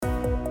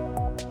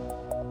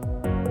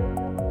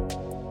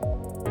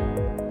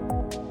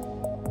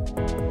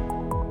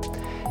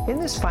In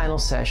this final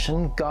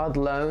session, God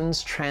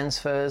loans,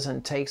 transfers,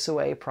 and takes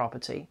away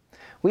property.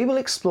 We will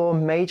explore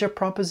major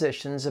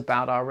propositions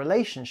about our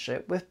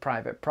relationship with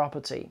private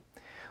property.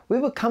 We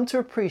will come to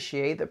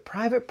appreciate that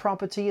private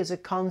property is a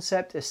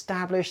concept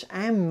established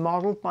and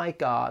modeled by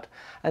God,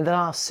 and that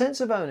our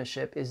sense of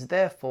ownership is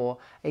therefore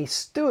a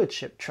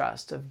stewardship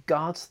trust of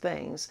God's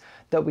things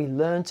that we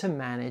learn to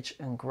manage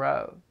and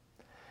grow.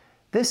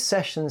 This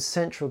session's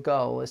central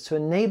goal is to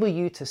enable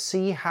you to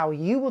see how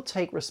you will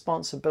take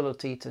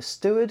responsibility to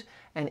steward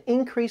and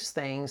increase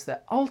things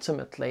that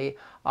ultimately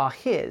are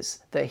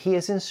His, that He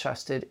has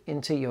entrusted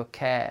into your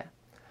care.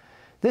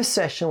 This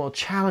session will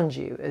challenge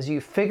you as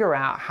you figure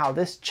out how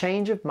this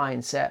change of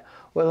mindset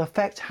will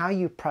affect how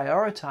you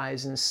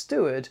prioritize and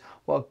steward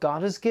what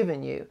God has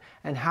given you,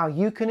 and how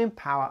you can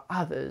empower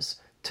others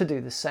to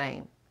do the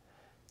same.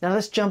 Now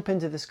let's jump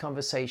into this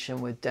conversation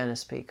with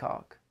Dennis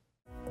Peacocke.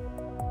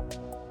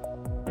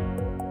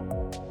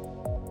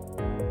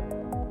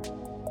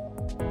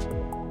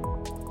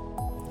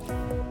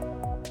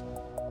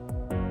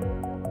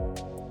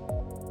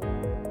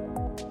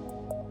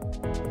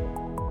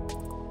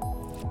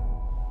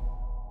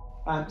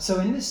 So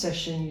in this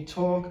session, you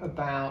talk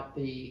about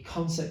the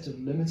concept of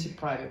limited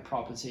private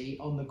property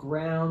on the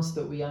grounds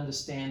that we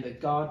understand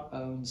that God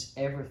owns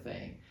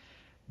everything.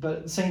 But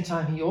at the same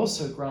time, He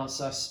also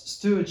grants us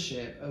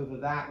stewardship over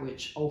that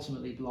which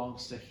ultimately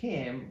belongs to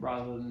Him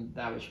rather than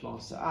that which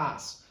belongs to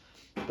us.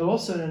 But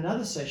also in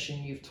another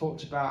session, you've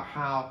talked about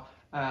how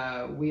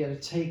we are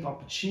to take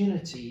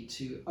opportunity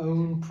to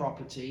own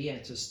property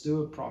and to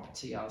steward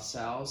property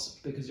ourselves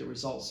because it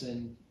results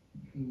in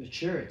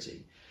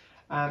maturity.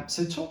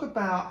 So talk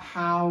about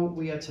how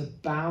we are to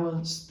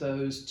balance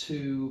those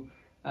two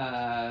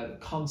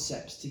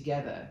concepts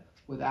together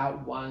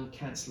without one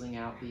canceling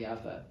out the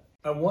other.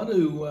 I want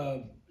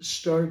to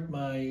start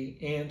my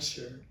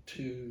answer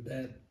to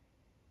that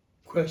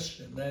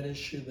question, that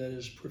issue that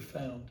is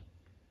profound,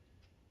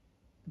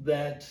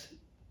 that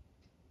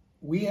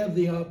we have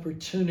the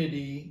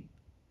opportunity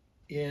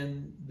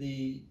in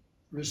the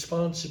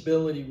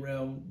responsibility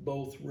realm,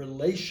 both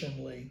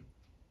relationally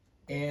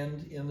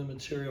and in the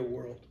material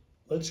world.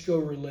 Let's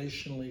go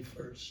relationally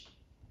first.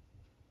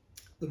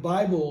 The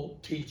Bible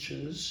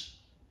teaches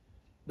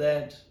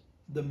that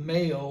the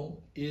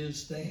male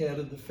is the head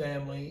of the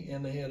family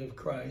and the head of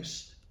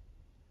Christ,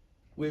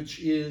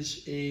 which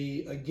is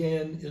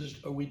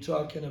are we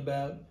talking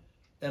about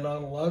an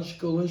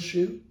ontological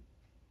issue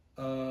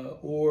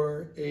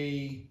or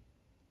a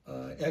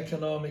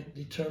economic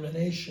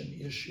determination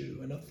issue,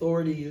 an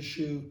authority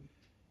issue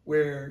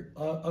where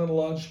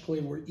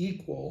ontologically we're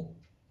equal,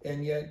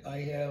 and yet I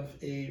have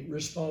a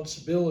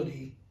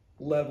responsibility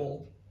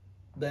level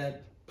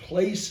that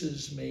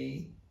places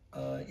me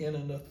in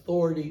an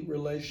authority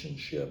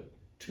relationship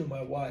to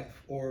my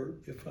wife, or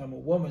if I'm a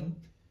woman,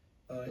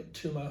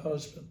 to my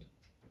husband.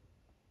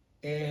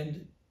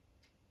 And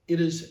it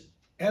is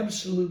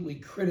absolutely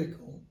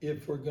critical,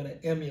 if we're going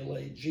to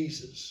emulate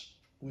Jesus,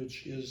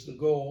 which is the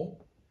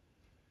goal,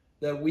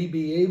 that we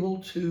be able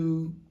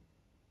to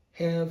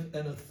have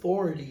an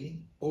authority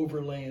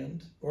over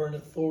land or an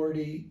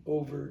authority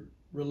over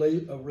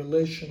a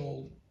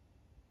relational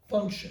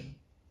function,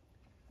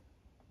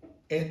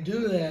 and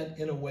do that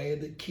in a way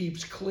that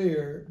keeps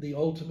clear the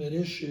ultimate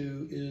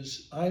issue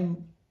is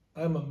I'm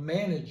a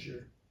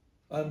manager,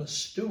 I'm a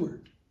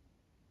steward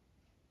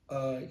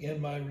in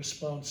my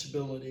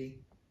responsibility,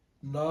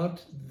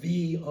 not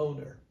the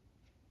owner.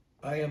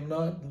 I am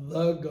not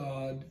the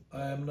God,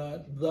 I am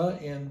not the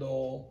end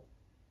all.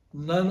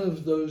 None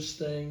of those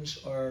things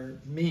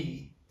are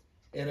me.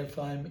 And if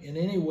I'm in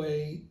any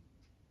way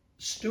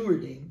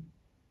stewarding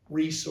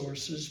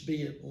resources,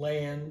 be it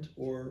land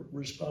or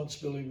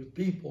responsibility with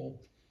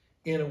people,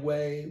 in a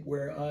way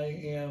where I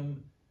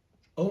am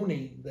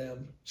owning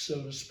them,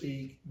 so to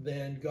speak,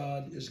 then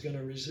God is going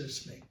to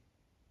resist me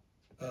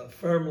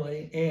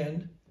firmly.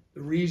 And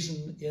the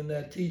reason in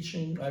that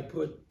teaching I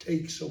put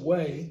takes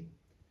away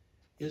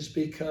is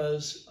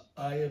because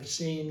I have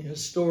seen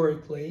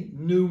historically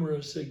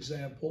numerous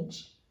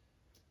examples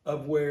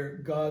of where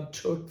God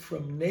took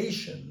from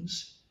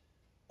nations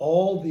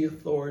all the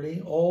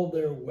authority, all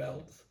their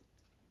wealth,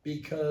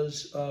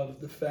 because of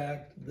the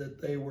fact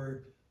that they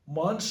were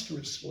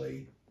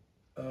monstrously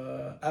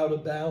out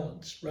of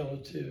balance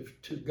relative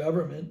to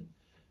government.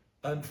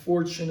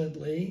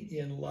 Unfortunately,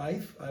 in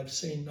life, I've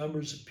seen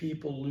numbers of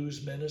people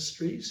lose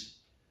ministries.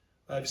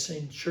 I've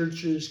seen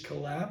churches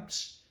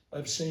collapse.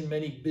 I've seen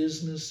many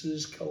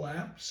businesses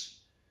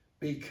collapse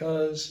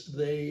because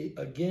they,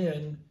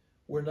 again,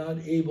 were not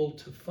able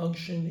to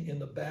function in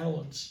the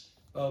balance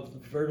of the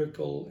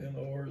vertical and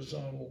the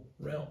horizontal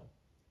realm.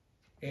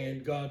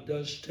 And God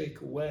does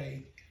take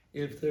away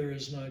if there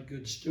is not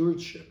good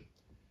stewardship.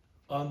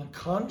 On the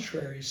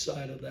contrary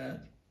side of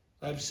that,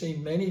 I've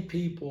seen many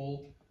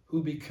people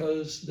who,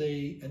 because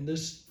and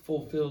this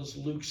fulfills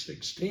Luke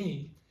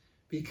 16,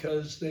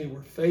 because they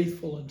were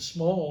faithful in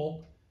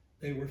small,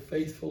 they were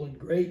faithful in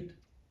great.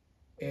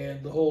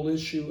 And the whole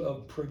issue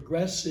of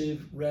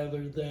progressive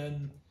rather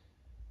than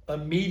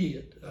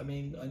immediate. I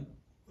mean,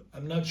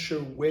 I'm not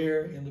sure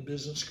where in the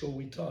business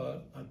school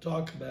I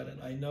talk about it.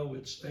 I know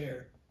it's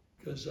there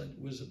because it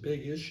was a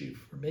big issue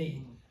for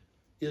me,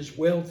 is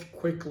wealth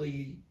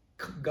quickly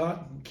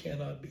gotten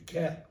cannot be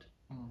kept.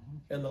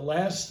 And the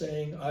last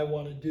thing I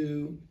want to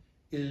do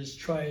is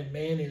try and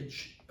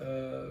manage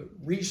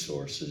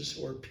resources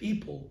or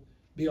people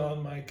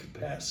beyond my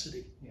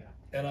capacity. Yeah.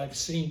 And I've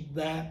seen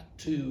that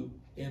too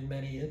in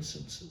many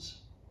instances.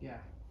 Yeah.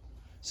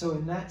 So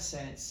in that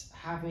sense,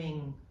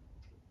 having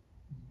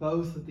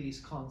both of these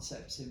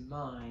concepts in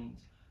mind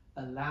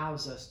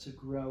allows us to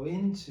grow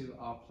into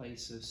our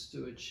place of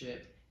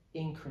stewardship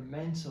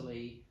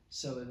incrementally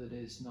so that it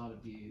is not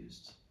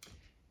abused.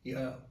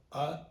 Yeah.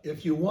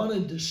 If you want to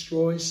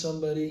destroy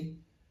somebody,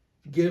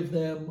 give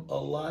them a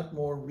lot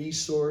more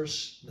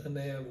resource than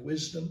they have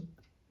wisdom.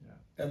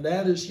 Yeah. And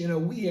that is,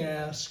 we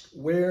ask,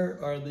 where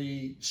are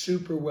the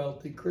super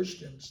wealthy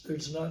Christians?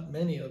 There's not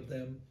many of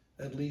them,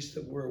 at least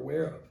that we're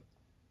aware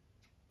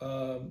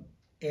of.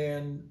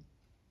 And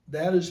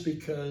that is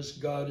because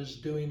God is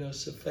doing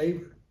us a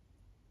favor.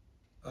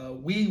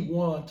 We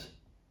want,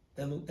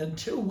 and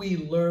until we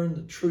learn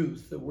the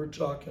truth that we're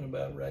talking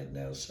about right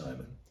now,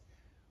 Simon,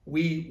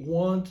 we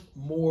want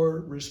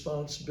more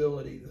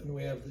responsibility than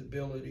we have the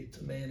ability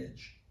to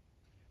manage.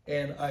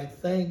 And I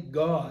thank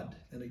God,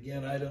 and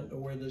again, I don't know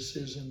where this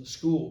is in the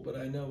school, but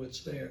I know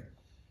it's there.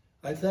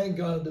 I thank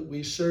God that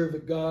we serve a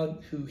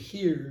God who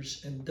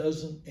hears and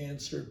doesn't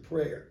answer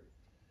prayer,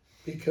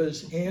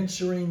 because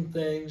answering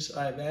things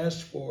I've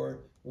asked for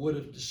would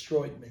have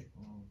destroyed me.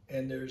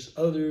 And there's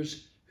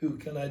others who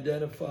can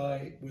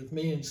identify with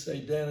me and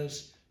say,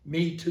 Dennis,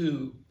 me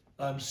too.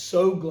 I'm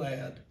so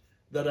glad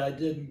that I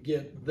didn't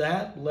get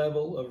that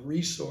level of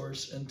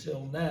resource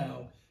until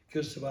now,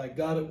 because if I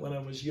got it when I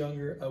was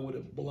younger, I would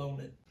have blown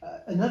it.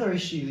 Another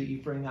issue that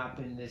you bring up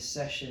in this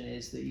session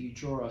is that you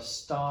draw a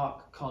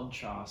stark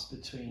contrast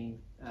between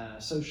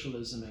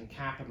socialism and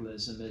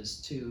capitalism as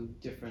two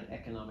different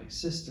economic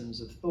systems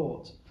of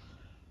thought.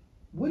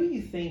 What do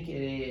you think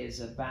it is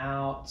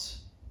about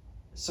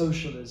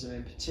socialism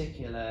in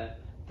particular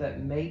that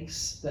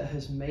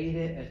has made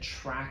it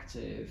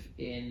attractive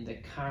in the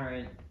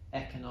current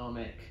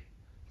economic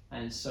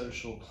and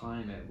social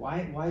climate?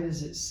 Why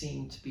does it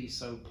seem to be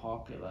so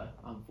popular,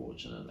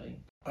 unfortunately?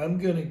 I'm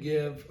going to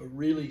give a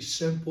really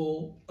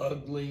simple,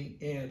 ugly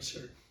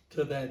answer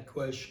to that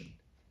question.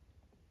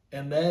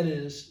 And that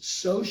is,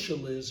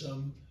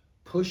 socialism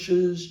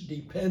pushes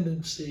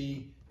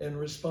dependency and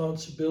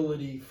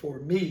responsibility for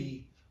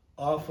me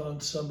off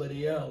on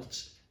somebody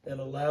else and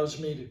allows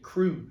me to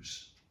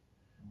cruise.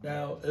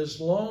 Now,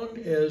 as long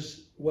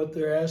as what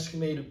they're asking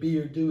me to be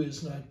or do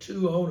is not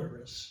too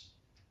onerous,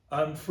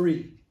 I'm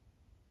free.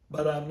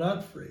 But I'm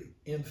not free.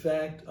 In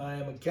fact, I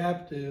am a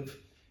captive,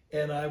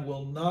 and I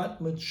will not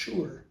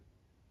mature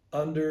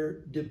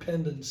under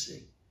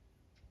dependency.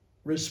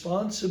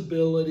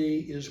 Responsibility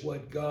is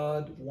what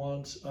God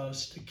wants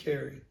us to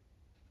carry,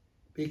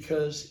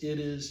 because it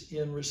is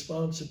in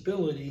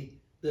responsibility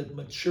that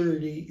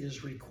maturity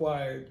is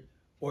required,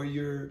 or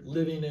you're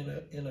living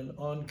in an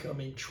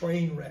oncoming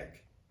train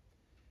wreck.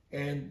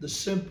 And the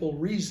simple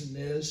reason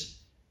is,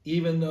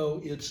 even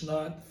though it's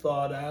not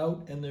thought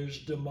out and there's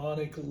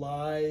demonic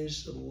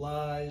lies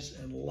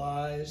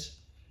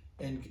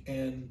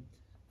and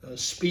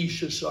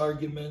specious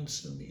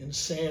arguments and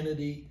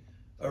insanity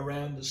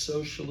around the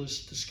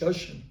socialist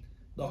discussion,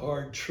 the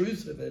hard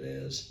truth of it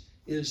is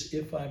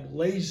if I'm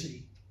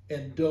lazy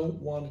and don't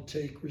want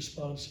to take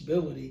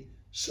responsibility,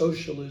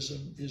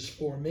 socialism is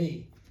for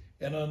me.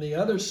 And on the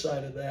other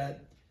side of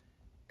that,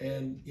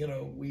 and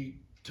we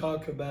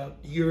talk about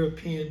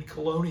European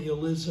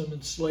colonialism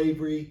and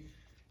slavery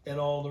and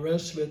all the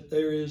rest of it,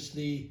 there is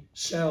the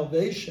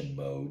salvation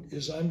mode,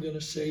 is I'm going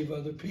to save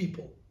other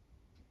people.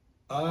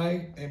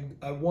 I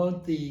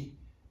want the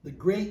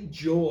great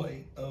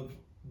joy of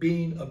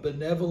being a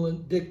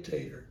benevolent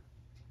dictator,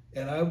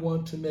 and I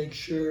want to make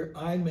sure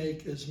I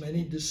make as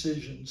many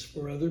decisions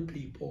for other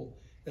people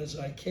as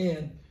I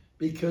can,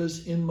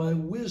 because in my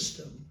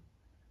wisdom,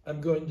 I'm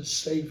going to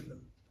save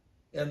them.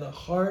 And the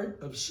heart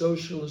of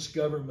socialist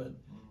government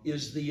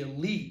is the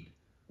elite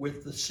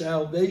with the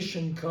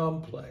salvation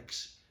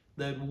complex,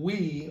 that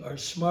we are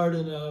smart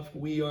enough,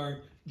 we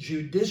are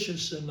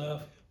judicious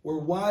enough, we're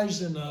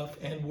wise enough,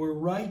 and we're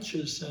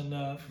righteous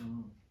enough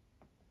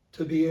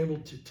to be able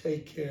to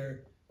take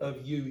care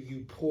of you,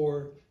 you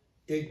poor,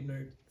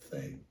 ignorant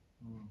thing.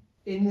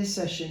 In this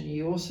session,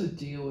 you also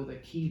deal with a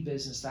key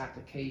business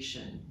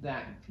application,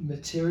 that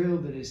material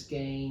that is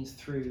gained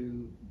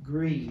through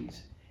greed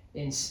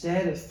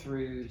instead of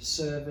through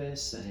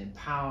service and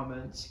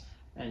empowerment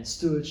and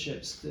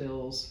stewardship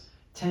skills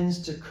tends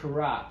to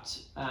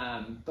corrupt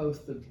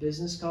both the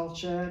business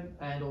culture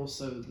and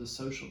also the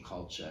social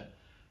culture.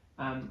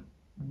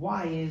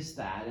 Why is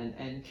that?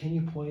 And can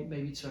you point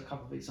maybe to a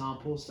couple of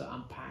examples to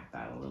unpack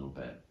that a little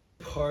bit?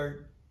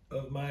 Part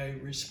of my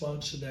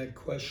response to that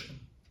question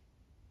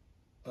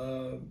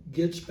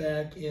gets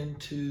back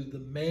into the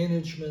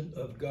management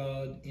of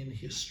God in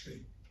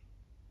history.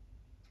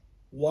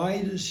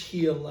 Why does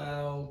he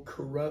allow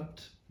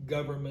corrupt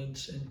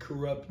governments and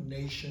corrupt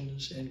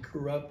nations and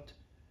corrupt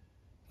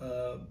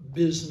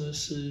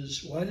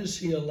businesses? Why does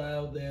he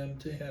allow them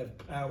to have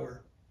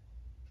power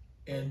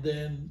and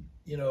then,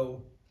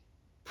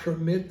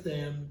 permit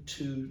them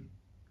to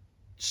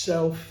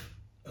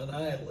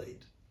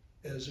self-annihilate,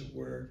 as it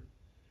were?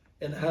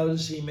 And how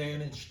does he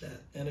manage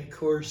that? And of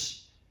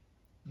course,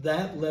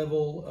 that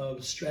level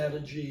of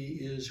strategy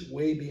is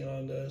way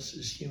beyond us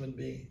as human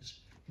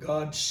beings.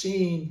 God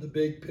seeing the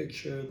big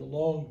picture, the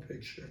long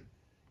picture,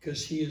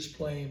 because he is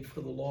playing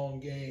for the long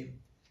game.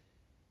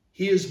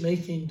 He is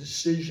making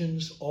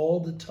decisions all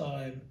the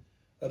time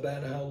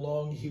about how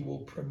long he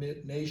will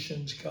permit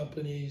nations,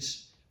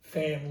 companies,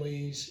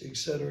 families,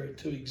 etc.,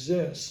 to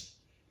exist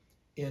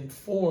in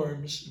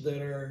forms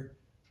that are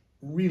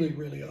really,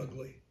 really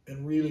ugly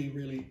and really,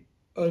 really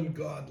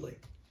ungodly.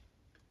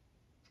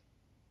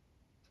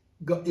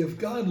 If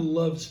God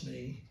loves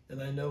me,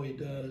 and I know he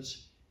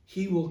does,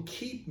 he will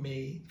keep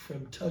me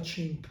from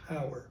touching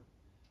power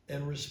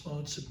and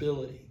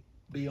responsibility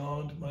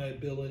beyond my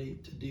ability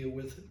to deal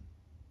with it.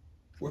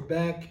 We're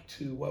back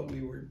to what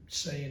we were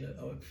saying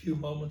a few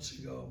moments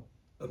ago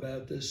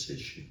about this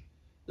issue,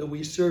 that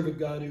we serve a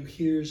God who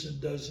hears and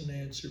doesn't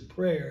answer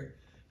prayer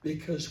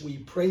because we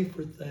pray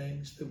for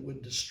things that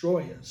would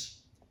destroy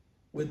us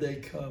when they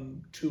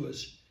come to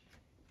us.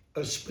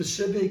 A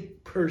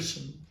specific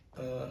person,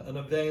 an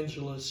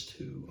evangelist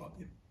who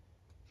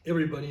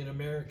everybody in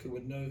America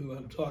would know who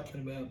I'm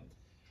talking about.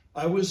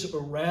 I was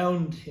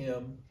around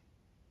him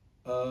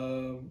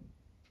a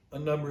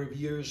number of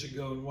years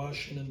ago in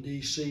Washington,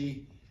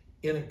 D.C.,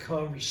 in a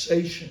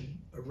conversation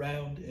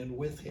around and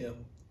with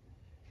him.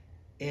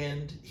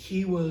 And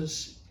he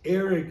was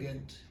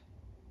arrogant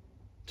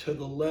to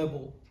the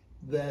level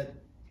that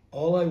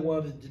all I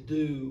wanted to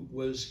do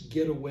was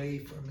get away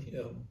from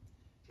him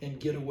and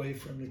get away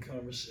from the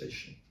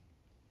conversation.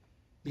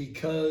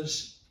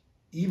 Because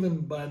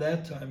even by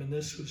that time, and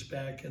this was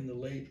back in the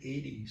late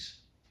 80s,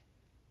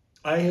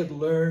 I had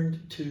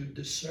learned to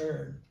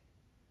discern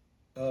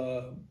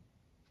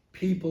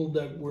people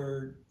that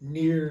were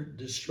near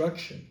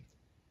destruction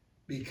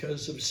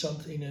because of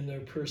something in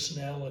their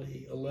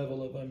personality, a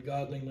level of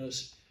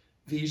ungodliness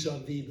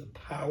vis-a-vis the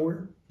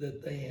power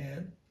that they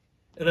had.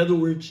 In other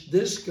words,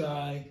 this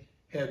guy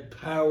had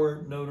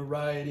power,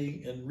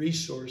 notoriety, and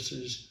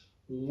resources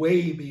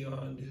way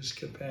beyond his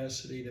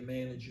capacity to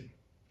manage it.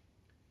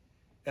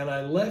 And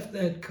I left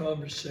that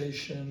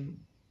conversation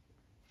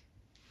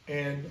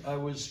and I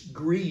was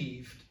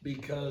grieved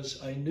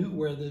because I knew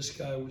where this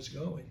guy was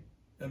going.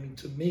 I mean,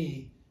 to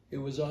me, it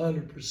was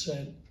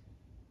 100%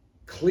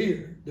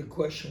 clear. The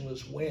question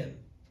was when.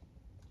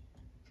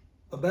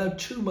 About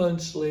 2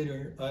 months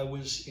later, I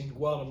was in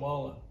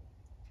Guatemala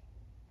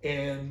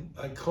and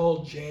I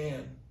called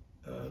Jan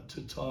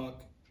to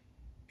talk,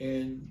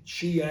 and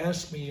she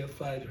asked me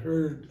if I'd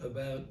heard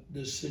about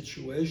this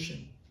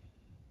situation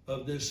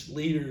of this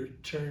leader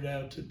turned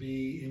out to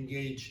be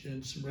engaged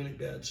in some really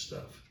bad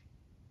stuff.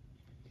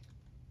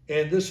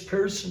 And this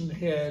person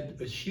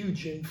had a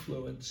huge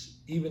influence,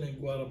 even in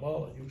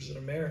Guatemala. He was an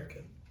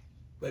American,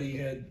 but he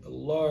had a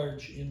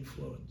large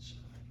influence.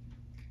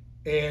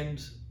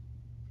 And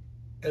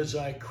as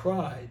I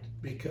cried,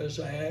 because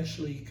I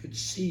actually could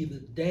see the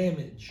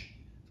damage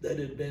that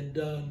had been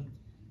done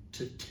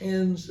to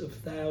tens of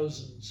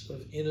thousands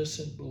of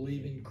innocent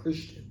believing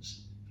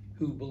Christians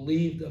who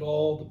believed that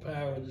all the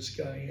power this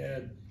guy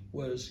had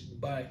was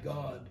by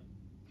God,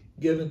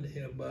 given to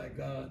him by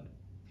God.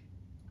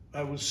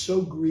 I was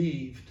so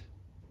grieved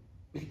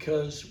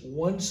because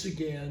once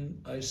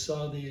again I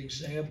saw the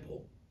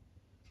example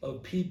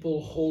of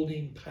people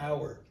holding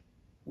power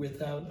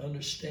without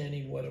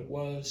understanding what it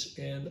was.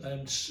 And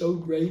I'm so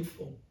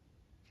grateful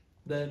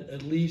that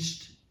at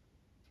least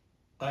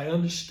I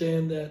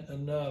understand that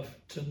enough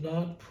to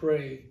not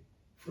pray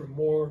for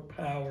more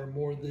power,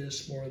 more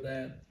this, more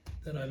that,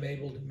 than I'm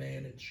able to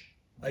manage.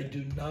 I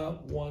do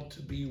not want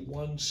to be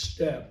one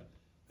step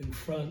in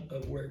front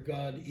of where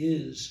God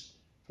is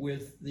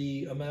with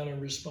the amount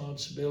of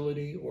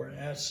responsibility or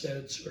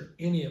assets or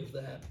any of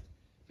that,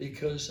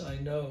 because I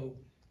know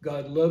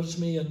God loves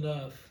me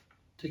enough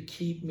to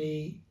keep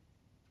me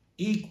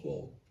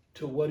equal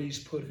to what he's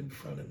put in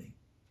front of me.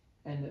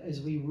 And as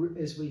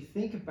we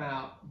think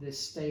about this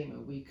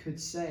statement, we could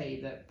say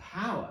that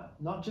power,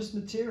 not just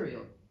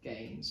material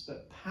gains,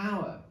 but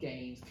power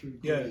gained through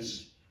greed,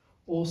 Yes,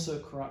 also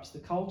corrupts the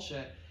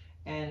culture.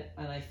 And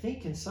I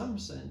think in some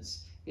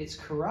sense, it's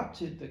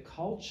corrupted the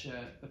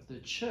culture of the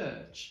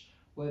church,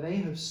 where they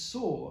have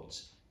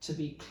sought to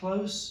be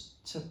close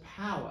to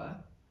power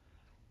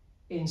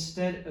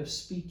instead of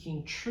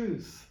speaking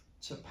truth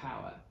to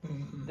power.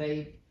 mm-hmm.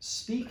 They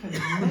speak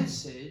a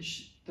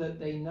message that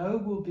they know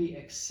will be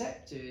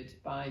accepted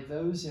by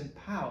those in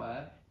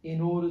power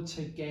in order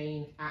to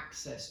gain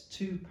access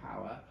to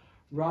power,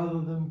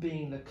 rather than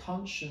being the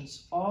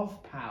conscience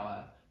of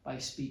power by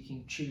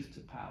speaking truth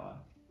to power.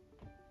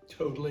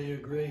 Totally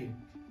agree.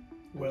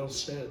 Well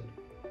said.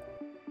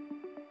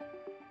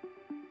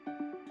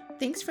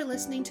 Thanks for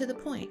listening to The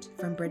Point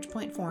from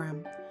Bridgepoint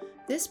Forum.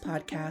 This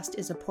podcast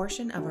is a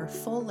portion of our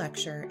full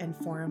lecture and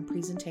forum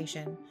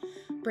presentation.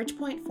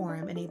 Bridgepoint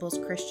Forum enables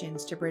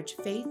Christians to bridge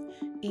faith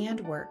and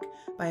work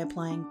by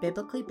applying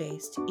biblically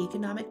based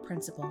economic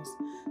principles,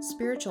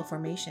 spiritual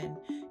formation,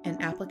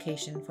 and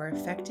application for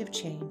effective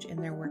change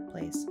in their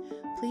workplace.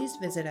 Please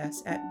visit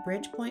us at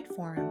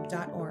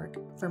bridgepointforum.org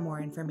for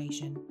more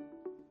information.